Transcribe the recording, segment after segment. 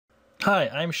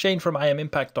Hi, I'm Shane from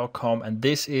IamImpact.com, and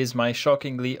this is my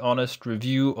shockingly honest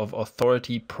review of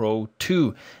Authority Pro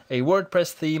 2, a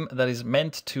WordPress theme that is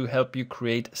meant to help you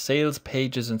create sales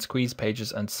pages and squeeze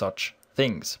pages and such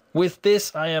things. With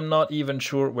this, I am not even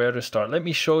sure where to start. Let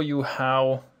me show you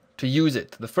how to use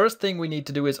it. The first thing we need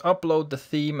to do is upload the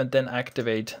theme and then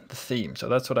activate the theme. So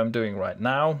that's what I'm doing right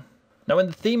now. Now, when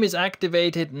the theme is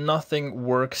activated, nothing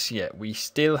works yet. We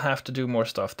still have to do more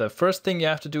stuff. The first thing you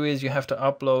have to do is you have to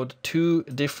upload two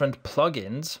different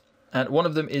plugins. And one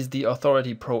of them is the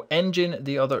Authority Pro engine.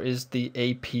 The other is the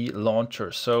AP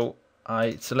launcher. So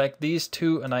I select these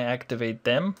two and I activate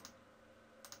them.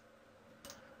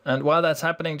 And while that's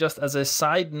happening, just as a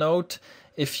side note,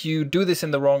 if you do this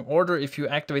in the wrong order, if you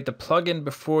activate the plugin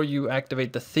before you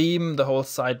activate the theme, the whole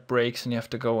site breaks and you have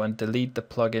to go and delete the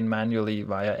plugin manually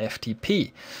via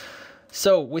FTP.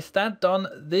 So with that done,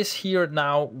 this here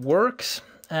now works.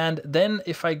 And then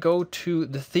if I go to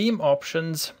the theme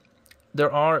options,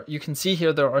 you can see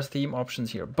here there are theme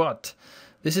options here, but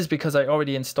this is because I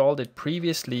already installed it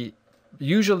previously.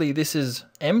 Usually this is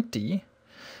empty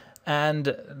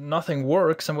and nothing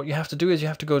works, and what you have to do is you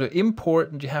have to go to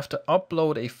import and you have to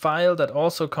upload a file that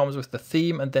also comes with the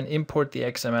theme and then import the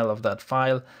XML of that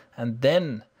file, and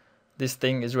then this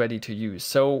thing is ready to use.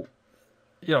 So,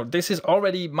 you know, this is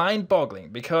already mind-boggling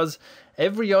because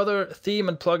every other theme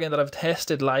and plugin that I've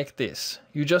tested like this,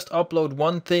 you just upload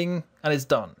one thing and it's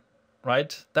done,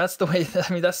 right? That's the way,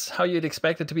 I mean, that's how you'd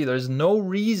expect it to be. There's no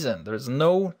reason, there's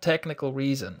no technical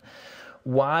reason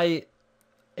why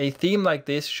a theme like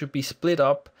this should be split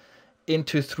up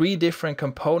into 3 different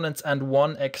components and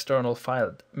 1 external file.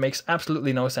 It makes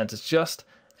absolutely no sense. It's just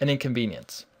an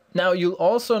inconvenience. Now, you'll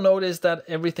also notice that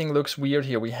everything looks weird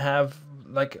here. We have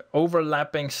like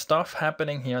overlapping stuff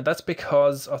happening here. That's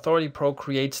because Authority Pro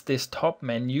creates this top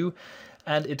menu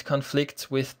and it conflicts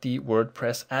with the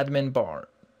WordPress admin bar.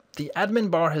 The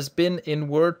admin bar has been in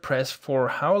WordPress for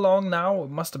how long now? It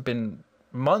must have been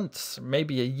months,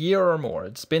 maybe a year or more.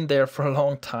 It's been there for a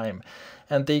long time,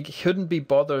 and they couldn't be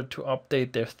bothered to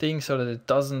update their thing so that it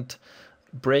doesn't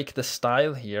break the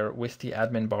style here with the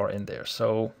admin bar in there.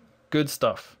 So good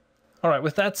stuff. All right,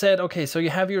 with that said, okay, so you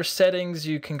have your settings.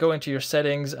 You can go into your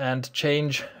settings and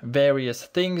change various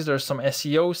things. There's some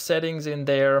SEO settings in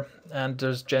there, and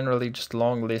there's generally just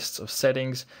long lists of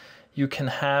settings. You can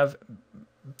have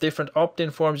different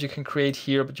opt-in forms you can create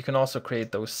here, but you can also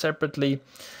create those separately.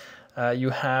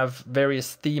 You have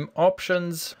various theme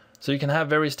options, so you can have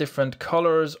various different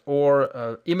colors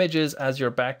or images as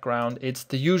your background. It's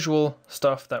the usual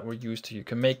stuff that we're used to. You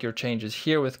can make your changes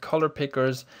here with color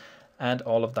pickers and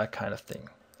all of that kind of thing.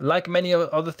 Like many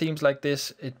other themes like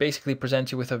this, it basically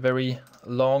presents you with a very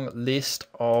long list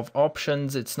of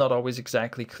options. It's not always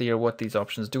exactly clear what these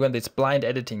options do, and it's blind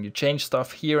editing. You change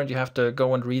stuff here and you have to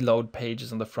go and reload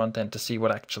pages on the front end to see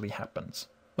what actually happens.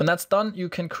 When that's done, you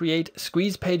can create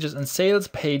squeeze pages and sales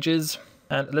pages.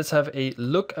 And let's have a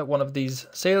look at one of these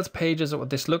sales pages,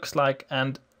 what this looks like.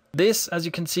 And this, as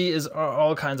you can see, is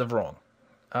all kinds of wrong.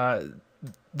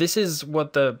 This is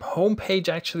what the homepage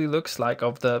actually looks like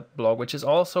of the blog, which is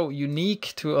also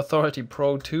unique to Authority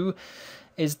Pro 2,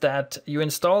 is that you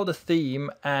install the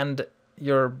theme and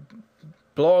your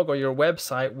blog or your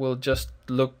website will just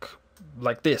look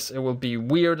like this. It will be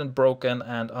weird and broken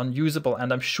and unusable,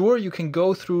 and I'm sure you can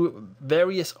go through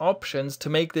various options to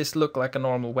make this look like a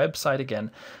normal website again,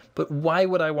 but why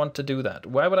would I want to do that?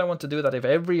 Why would I want to do that if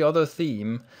every other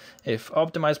theme, if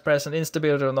OptimizePress and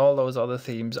InstaBuilder and all those other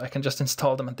themes, I can just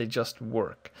install them and they just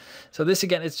work? So this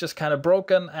again, it's just kind of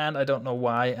broken and I don't know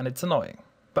why, and it's annoying.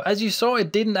 But as you saw,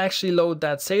 it didn't actually load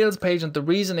that sales page, and the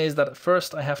reason is that at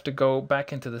first I have to go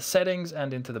back into the settings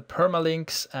and into the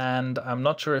permalinks, and I'm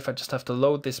not sure if I just have to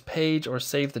load this page or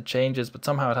save the changes, but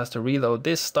somehow it has to reload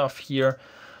this stuff here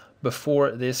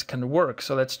before this can work.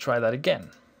 So let's try that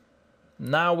again.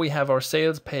 Now we have our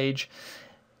sales page.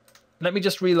 Let me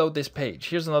just reload this page.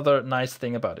 Here's another nice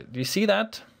thing about it. Do you see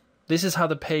that? This is how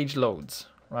the page loads,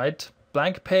 right?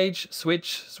 Blank page,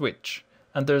 switch, switch.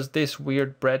 And there's this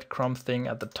weird breadcrumb thing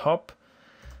at the top.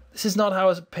 This is not how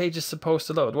a page is supposed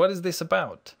to load. What is this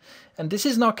about? And this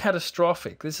is not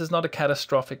catastrophic. This is not a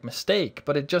catastrophic mistake,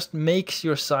 but it just makes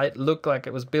your site look like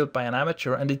it was built by an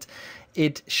amateur, and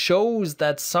it shows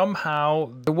that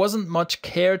somehow there wasn't much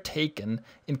care taken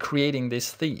in creating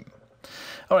this theme.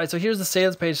 All right, so here's the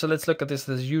sales page. So let's look at this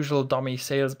usual dummy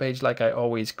sales page like I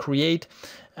always create.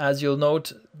 As you'll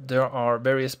note, there are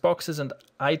various boxes and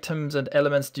items and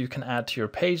elements that you can add to your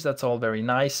page. That's all very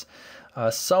nice.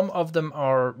 Some of them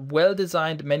are well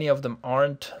designed, many of them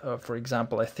aren't. For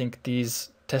example, I think these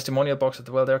testimonial boxes,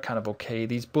 well, they're kind of okay.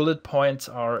 These bullet points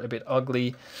are a bit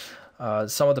ugly.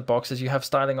 Some of the boxes, you have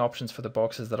styling options for the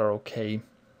boxes that are okay.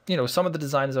 You know, some of the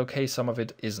design is okay, some of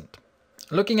it isn't.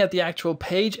 Looking at the actual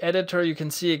page editor, you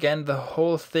can see again the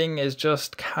whole thing is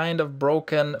just kind of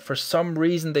broken. For some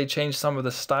reason they changed some of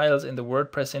the styles in the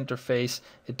WordPress interface.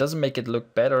 It doesn't make it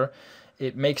look better.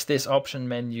 It makes this option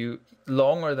menu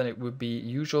longer than it would be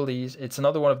usually. It's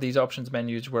another one of these options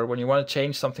menus where when you want to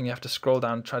change something, you have to scroll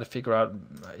down and try to figure out,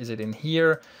 is it in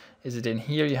here? Is it in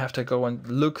here? You have to go and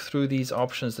look through these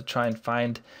options to try and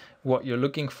find what you're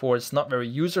looking for. It's not very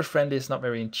user-friendly, it's not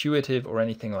very intuitive or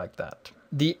anything like that.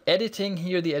 The editing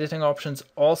here, the editing options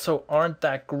also aren't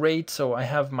that great. So I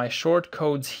have my short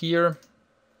codes here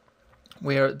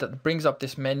where that brings up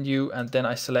this menu, and then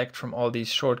I select from all these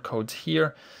short codes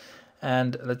here.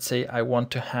 And let's say I want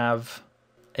to have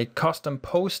a custom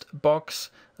post box.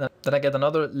 Then I get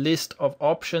another list of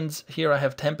options. Here I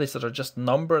have templates that are just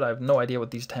numbered. I have no idea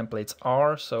what these templates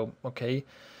are. So, okay,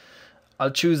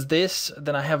 I'll choose this.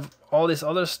 Then I have all this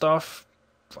other stuff.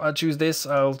 I'll choose this.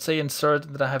 I'll say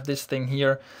insert, that I have this thing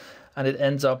here, and it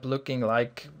ends up looking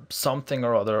like something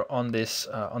or other on this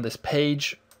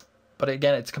page. But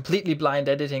again, it's completely blind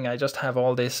editing. I just have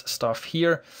all this stuff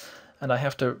here, and I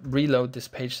have to reload this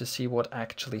page to see what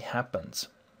actually happens.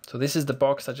 So this is the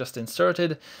box I just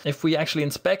inserted. If we actually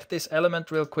inspect this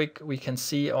element real quick, we can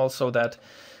see also that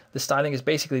the styling is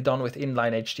basically done with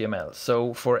inline HTML.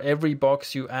 So for every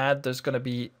box you add, there's going to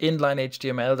be inline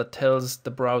HTML that tells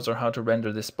the browser how to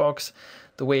render this box.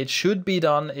 The way it should be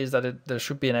done is that there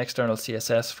should be an external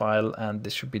CSS file, and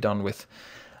this should be done with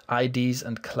IDs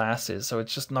and classes. So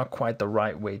it's just not quite the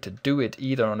right way to do it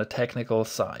either on a technical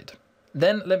side.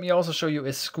 Then let me also show you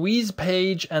a squeeze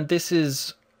page, and this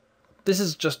is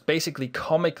just basically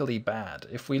comically bad.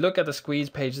 If we look at the squeeze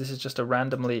page, this is just a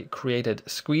randomly created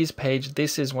squeeze page.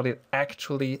 This is what it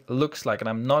actually looks like, and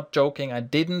I'm not joking. I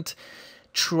didn't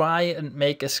try and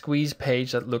make a squeeze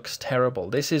page that looks terrible.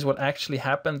 This is what actually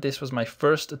happened. This was my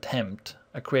first attempt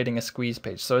at creating a squeeze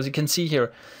page. So as you can see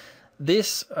here,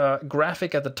 this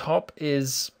graphic at the top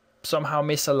is somehow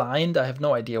misaligned. I have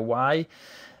no idea why.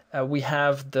 We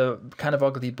have the kind of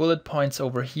ugly bullet points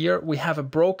over here. We have a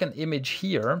broken image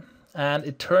here. And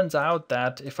it turns out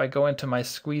that if I go into my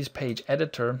squeeze page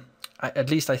editor, at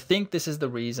least I think this is the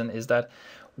reason, is that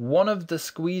one of the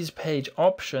squeeze page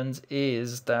options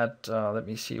is that, let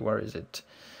me see, where is it?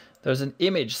 There's an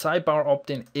image, sidebar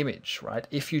opt-in image, right?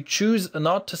 If you choose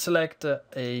not to select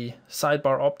a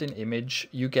sidebar opt-in image,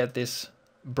 you get this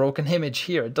broken image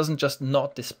here. It doesn't just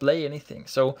not display anything.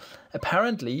 So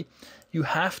apparently you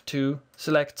have to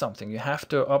select something. You have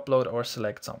to upload or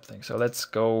select something. So let's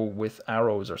go with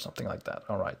arrows or something like that.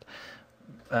 All right.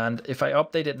 And if I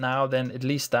update it now, then at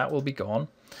least that will be gone.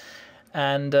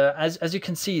 And as you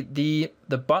can see, the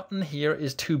button here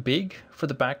is too big for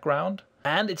the background,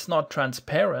 and it's not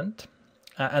transparent.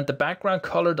 And the background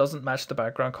color doesn't match the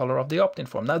background color of the opt-in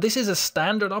form. Now, this is a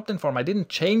standard opt-in form. I didn't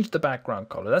change the background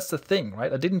color. That's the thing,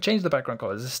 right? I didn't change the background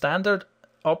color. It's a standard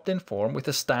opt-in form with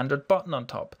a standard button on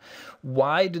top.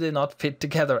 Why do they not fit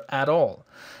together at all?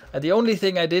 And the only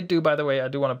thing I did do, by the way, I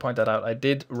do want to point that out, I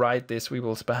did write this "we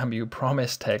will spam you"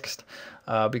 promise text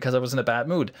because I was in a bad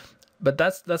mood. But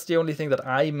that's the only thing that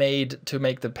I made to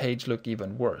make the page look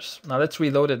even worse. Now let's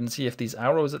reload it and see if these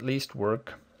arrows at least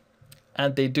work.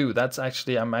 And they do.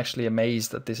 I'm actually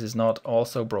amazed that this is not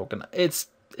also broken. It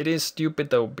is stupid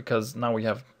though, because now we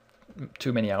have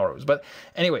too many arrows. But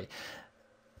anyway,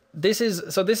 this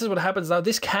is what happens now.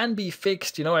 This can be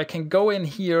fixed. You know, I can go in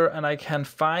here and I can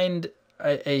find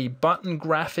a button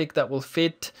graphic that will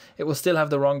fit. It will still have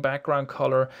the wrong background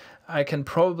color. I can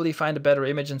probably find a better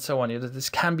image and so on. This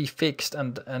can be fixed,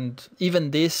 and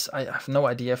even this, I have no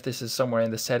idea if this is somewhere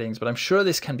in the settings, but I'm sure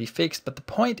this can be fixed. But the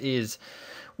point is,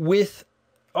 with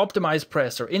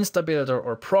OptimizePress or InstaBuilder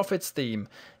or Profits theme,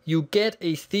 you get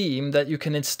a theme that you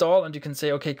can install and you can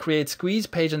say, okay, create squeeze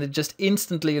page, and it just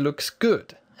instantly looks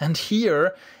good. And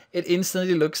here it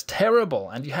instantly looks terrible,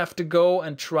 and you have to go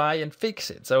and try and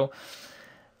fix it. So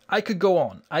I could go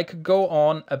on. I could go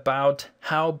on about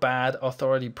how bad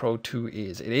Authority Pro 2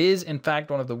 is. It is, in fact,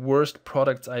 one of the worst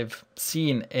products I've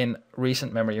seen in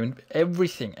recent memory. I mean,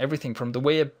 everything from the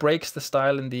way it breaks the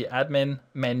style in the admin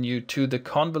menu to the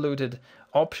convoluted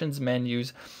options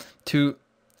menus to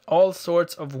all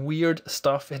sorts of weird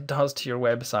stuff it does to your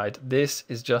website. This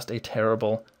is just a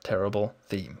terrible, terrible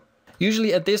theme.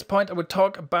 Usually at this point, I would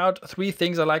talk about 3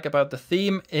 things I like about the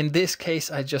theme. In this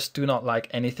case, I just do not like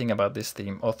anything about this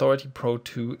theme. Authority Pro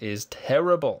 2 is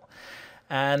terrible.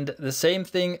 And the same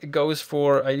thing goes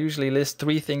for, I usually list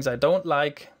 3 things I don't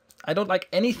like. I don't like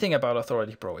anything about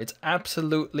Authority Pro. It's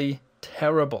absolutely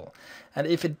terrible. And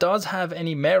if it does have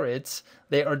any merits,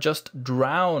 they are just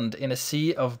drowned in a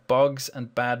sea of bugs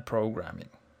and bad programming.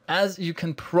 As you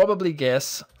can probably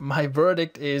guess, my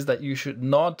verdict is that you should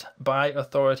not buy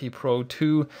Authority Pro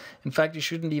 2. In fact, you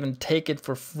shouldn't even take it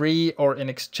for free or in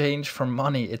exchange for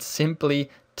money. It's simply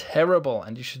terrible,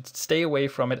 and you should stay away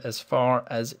from it as far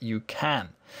as you can.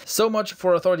 So much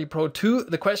for Authority Pro 2.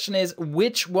 The question is,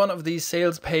 which one of these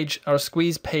sales page or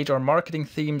squeeze page or marketing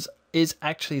themes is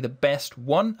actually the best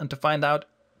one? And to find out,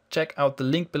 check out the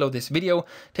link below this video. It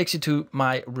takes you to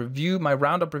my review, my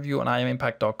roundup review on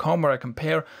imimpact.com, where I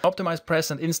compare OptimizePress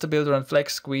and InstaBuilder and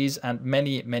Flex Squeeze and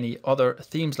many other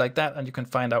themes like that, and you can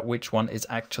find out which one is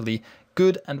actually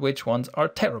good and which ones are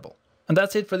terrible. And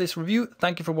that's it for this review.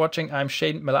 Thank you for watching. I'm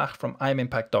Shane Melach from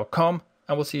imimpact.com,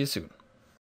 and we'll see you soon.